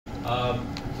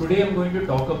Today I'm going to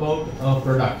talk about a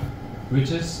product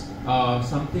which is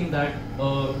something that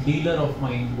a dealer of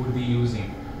mine would be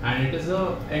using, and it is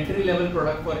a entry level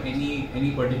product for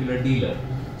any particular dealer.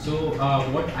 So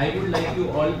what I would like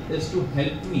you all is to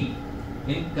help me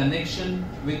in connection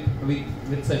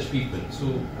with such people. So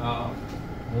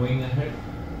moving ahead,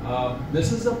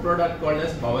 this is a product called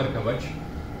as power kavach.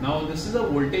 Now this is a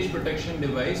voltage protection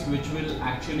device which will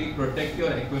actually protect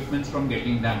your equipments from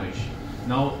getting damaged.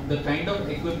 Now the kind of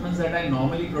equipments that I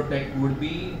normally protect would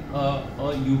be a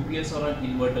UPS or an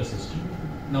inverter system.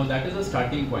 Now that is a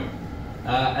starting point.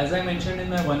 As I mentioned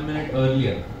in my 1 minute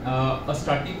earlier, a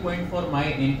starting point for my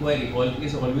inquiry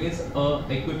is always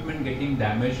equipment getting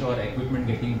damaged or equipment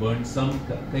getting burned. Some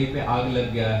कहीं पे आग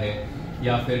लग गया है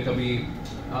या फिर कभी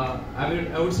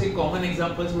I would say common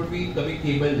examples would be कभी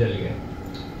केबल जल गया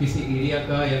किसी एरिया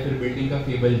का या फिर बिल्डिंग का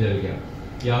केबल जल गया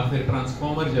या फिर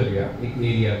ट्रांसफॉर्मर जल गया एक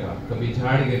एरिया का कभी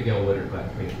झाड़ गिर गया ओवर ट्रैक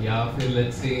पे या फिर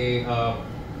let's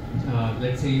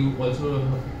say you also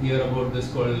hear about this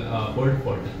called bird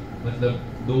fault. मतलब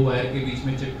दो वायर के बीच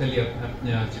में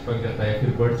चिपक जाता है या फिर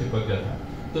बर्ड चिपक जाता है.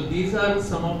 तो these are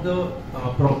some of the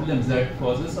problems that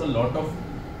causes a lot of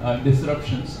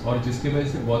disruptions और जिसके वजह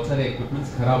से बहुत सारे इक्विपमेंट्स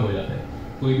खराब हो जाते हैं.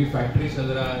 कोई भी फैक्ट्री चल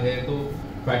रहा है तो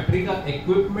फैक्ट्री का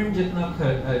इक्विपमेंट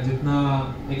जितना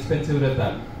एक्सपेंसिव रहता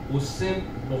है उससे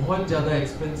बहुत ज़्यादा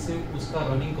एक्सपेंसिव उसका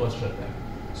रनिंग कॉस्ट रहता है.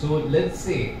 So let's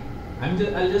say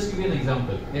I'll just give you an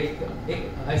example. एक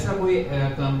ऐसा कोई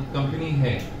कंपनी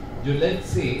है जो let's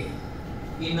say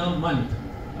in a month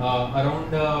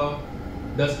around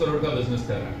 10 crore का बिजनेस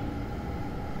कर रहा है,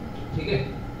 ठीक है.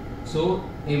 सो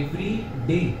एवरी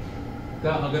डे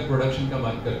का अगर प्रोडक्शन का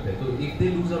बात करते हैं तो if they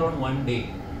lose around 1 day,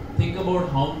 think about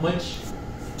how much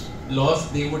loss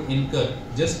they would इनकर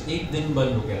जस्ट एक दिन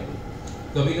बंद हो गया.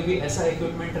 तो कभी कभी ऐसा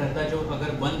इक्विपमेंट रहता है जो अगर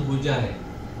बंद हो जाए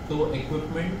तो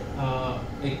इक्विपमेंट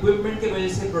के वजह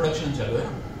से प्रोडक्शन चालू है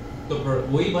ना, तो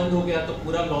वही बंद हो गया तो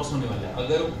पूरा लॉस होने वाला है.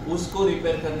 अगर उसको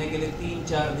रिपेयर करने के लिए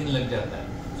 3-4 दिन लग जाता है,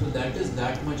 so that is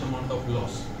that much amount of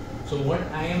loss. So what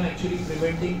I am actually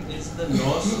preventing is the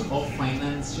loss of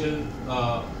financial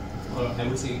I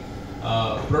would say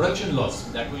production loss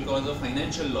that will cause a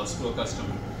financial loss to a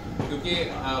customer. क्योंकि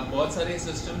बहुत सारे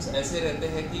systems ऐसे रहते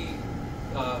हैं कि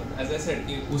as I said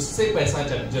कि उससे पैसा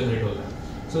जनरेट होता है.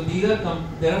 So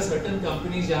there are certain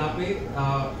companies जहाँ पे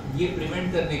ये प्रिवेंट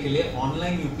करने के लिए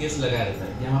ऑनलाइन यूपीएस लगाया रहता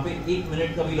है, यहाँ पे 1 मिनट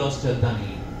का भी लॉस चलता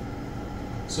नहीं है.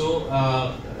 So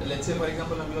let's say for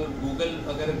example हम लोग गूगल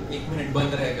अगर 1 मिनट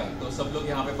बंद रहेगा तो सब लोग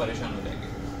यहाँ पे परेशान हो जाएंगे.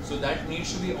 So that needs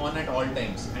to be on at all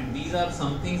times, and these are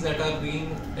some things that are being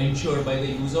ensured by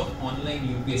the use of online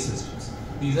UPS systems.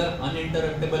 These are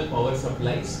uninterruptible power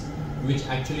supplies which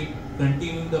actually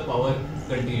continue the power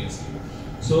continuously.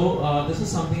 So this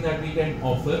is something that we can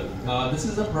offer. This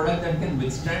is a product that can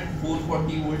withstand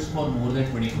 440 volts for more than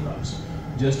 24 hours.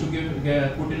 Just to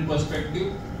put in perspective,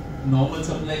 normal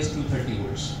supply is 230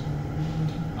 volts.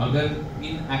 Agar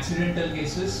in accidental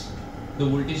cases, the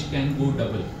voltage can go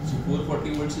double. So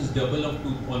 440 volts is double of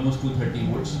almost 230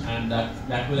 volts, and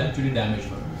that will actually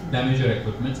damage your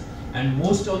equipments. And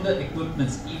most of the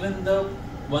equipments, even the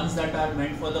ones that are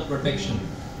meant for the protection,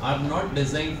 are not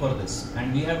designed for this,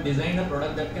 and we have designed a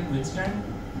product that can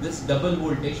withstand this double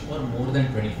voltage for more than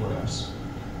 24 hours.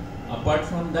 Apart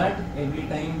from that, every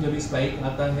time जब spike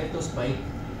आता है तो spike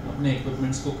अपने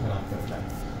equipments को खराब करता है.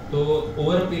 तो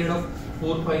over a period of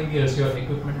 4-5 years your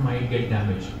equipment might get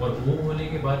damaged, और वो होने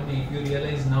के बाद में if you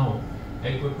realize now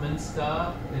equipments का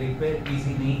repair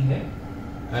easy नहीं है,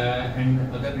 and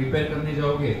अगर repair करने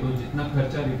जाओगे तो जितना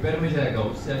खर्चा repair में जाएगा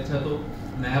उससे अच्छा तो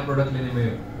नया product लेने में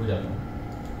हो जाता है.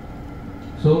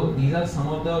 So these are some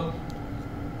of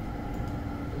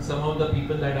the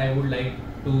people that I would like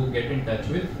to get in touch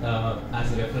with as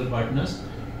referral partners.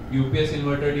 UPS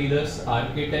inverter dealers,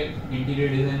 architect, interior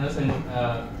designers, and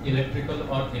electrical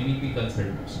or MEP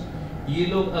consultants. ये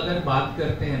लोग अगर बात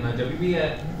करते हैं ना जब भी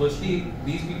firstly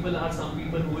these people are some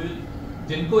people who will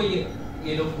जिनको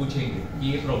ये लोग पूछेंगे कि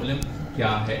ये problem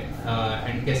क्या है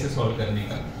and कैसे solve करने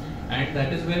का, and that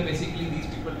is where basically these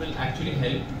people will actually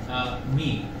help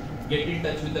me get in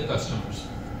touch with the customers.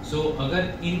 So अगर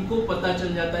इनको पता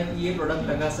चल जाता है कि ये प्रोडक्ट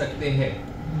लगा सकते हैं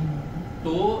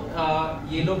तो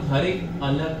ये लोग हर एक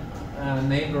अलग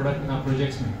नए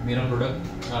प्रोजेक्ट्स में मेरा प्रोडक्ट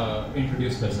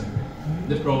इंट्रोड्यूस कर सकते हैं.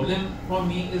 The problem for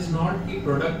me is not कि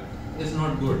प्रोडक्ट is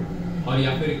not good और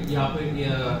या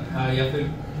फिर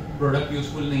प्रोडक्ट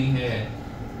यूजफुल नहीं है.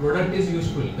 Product is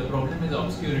useful, the problem is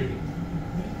ऑब्सक्यूरिटी.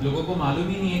 लोगों को मालूम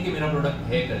ही नहीं है कि मेरा प्रोडक्ट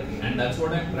है करके, and that's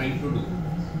what I am trying to do.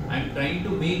 I'm trying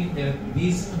to make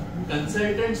these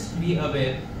consultants be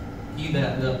aware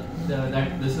that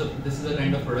this is a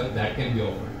kind of product that can be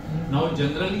offered. Now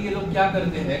generally ये लोग क्या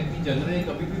करते हैं कि जनरली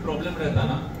कभी भी प्रॉब्लम रहता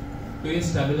ना तो ये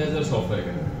स्टेबलाइजर्स ऑफर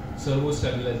करते हैं, सर्वो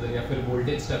स्टेबलाइजर या फिर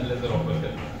वोल्टेज स्टेबलाइजर ऑफर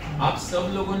करते हैं. आप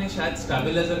सब लोगों ने शायद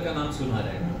स्टेबलाइजर का नाम सुना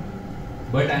रहेगा,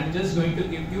 but I am just going to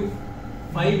give you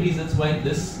 5 reasons why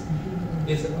this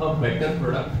is a better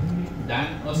product than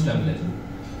a stabilizer.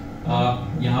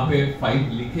 यहाँ पे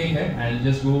 5 लिखे हैं. I'll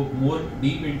just go more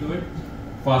deep into it.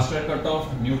 Faster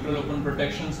cutoff, neutral open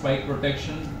protection, spike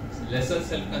protection, lesser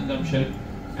self-consumption,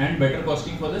 and better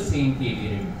costing for the same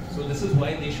kVA rating. So this is why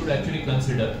they should actually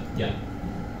consider. Yeah.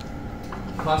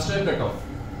 Faster cutoff.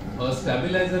 A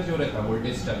stabilizer जो रहता है,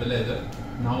 voltage stabilizer.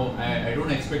 Now I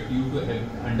don't expect you to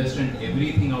understand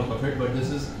everything out of it, but this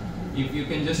is, if you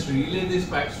can just relay these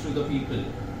facts to the people,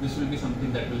 this will be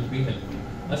something that will be helpful.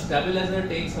 A stabilizer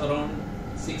takes around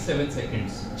 6-7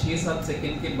 seconds. 6-7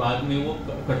 second के बाद में वो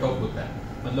cut off होता है.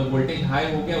 मतलब voltage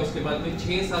high हो गया, उसके बाद में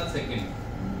 6-7 सेकेंड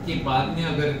के बाद में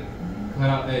अगर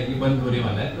खराब ये बंद होने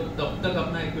वाला है तो तब तक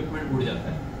अपना इक्विपमेंट उड़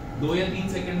जाता है. 2 या 3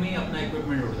 सेकेंड में ही अपना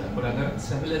इक्विपमेंट उड़ता है. और अगर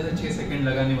स्टेबलाइजर 6 सेकेंड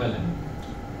लगाने वाला है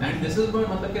एंड दिस इज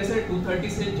मतलब कैसे है,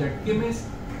 230 से झटके में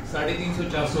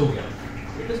 350-400 हो गया,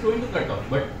 it is going to cut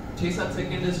off, but 6-7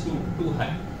 second is to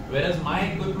high. Whereas my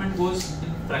equipment goes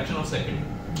in fraction of second,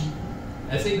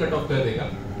 ऐसे ही कट ऑफ कर देगा.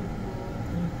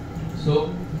 So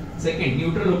second,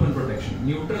 neutral open protection.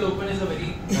 Neutral open is a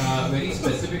very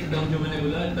specific term जो मैंने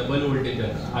बोला, double voltage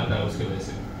आता है उसके वजह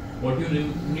से. What you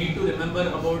need to remember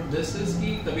about this is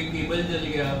कि कभी केबल जल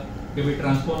गया, कभी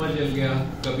ट्रांसफॉर्मर जल गया,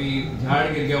 कभी झाड़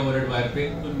गिर गया ओवरहेड वायर पे,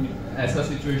 तो ऐसा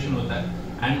सिचुएशन होता है.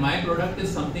 And my product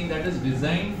is something that is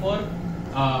designed for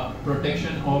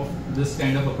protection of this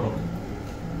kind of a problem.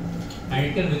 And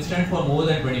it can withstand for more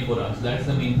than 24 hours. That's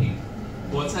the main thing.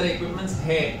 बहुत सारे equipments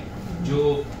है जो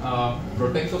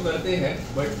protect तो करते हैं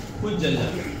but खुद जल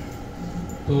जाते हैं.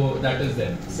 तो that is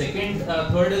there. Second,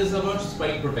 third is about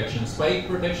spike protection. Spike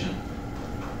protection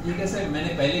ये कैसा है,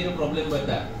 मैंने पहले जो problem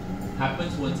बताया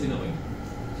happens once in a while.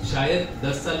 शायद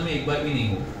 10 साल में एक बार भी नहीं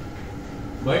हो,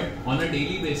 but on a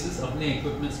daily basis अपने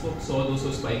equipments को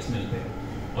 100-200 spikes मिलते हैं.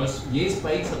 और ये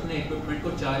स्पाइक्स अपने इक्विपमेंट को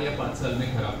 4 या 5 साल में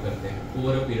खराब करते हैं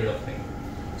over a period of time.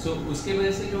 सो उसके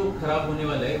वजह से जो खराब होने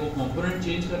वाला है वो कंपोनेंट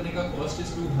चेंज करने का cost is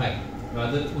to high,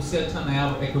 rather उससे अच्छा नया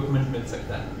इक्विपमेंट मिल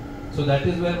सकता है. So that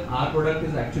is where our product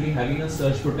is actually having a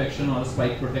surge protection और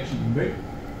spike protection inbuilt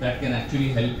that can actually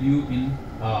help you in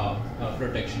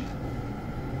protection.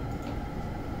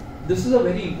 This is a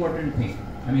very important thing.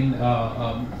 I mean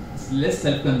less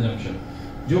self consumption.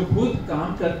 जो खुद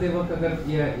काम करते वक्त अगर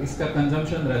ये इसका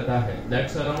consumption रहता है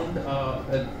दैट्स अराउंड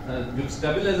जो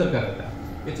स्टेबलाइजर का रहता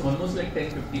है it's almost like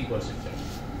 10-15%.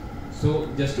 So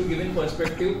just to give in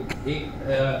perspective, एक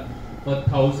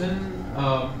 1000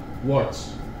 watts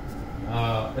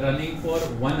running for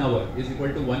 1 hour is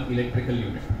equal to 1 electrical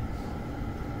unit.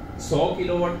 100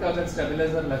 kilowatt का अगर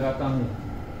स्टेबलाइजर लगाता हूँ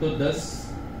तो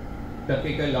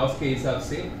 10% का लॉस के हिसाब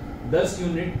से 10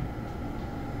 यूनिट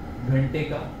घंटे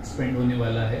का स्पेंड होने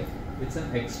वाला है. It's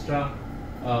an extra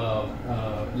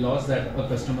loss that a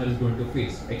customer is going to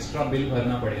face. Extra bill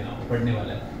भरना पड़ने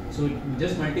वाला है. So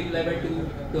just multiply by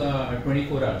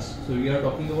 24 hours. So we are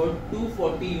talking about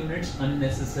 240 units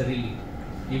unnecessarily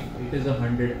if it is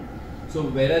 100. So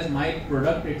whereas my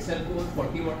product itself वो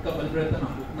 40 watt का bulb रहता ना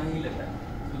उतना ही लेता है.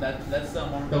 So that's the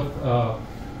amount of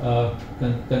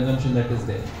consumption that is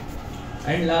there.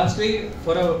 And lastly,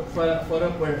 for a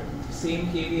same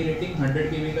kVA rating 100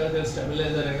 kVA का अगर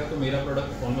stabiliser रहेगा तो मेरा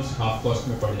प्रोडक्ट ऑलमोस्ट हाफ कॉस्ट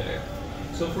में पड़ जाएगा.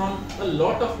 So from a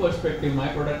lot of perspective, my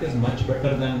product is much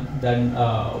better than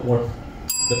what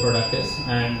the product is,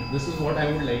 and this is what I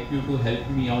would like you to help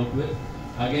me out with.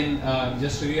 Again,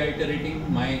 just reiterating,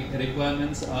 my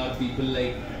requirements are people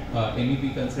like MEP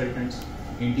consultants,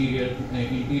 interior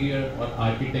or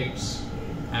architects,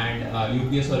 and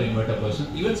UPS or inverter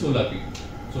person, even solar people.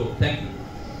 So thank you.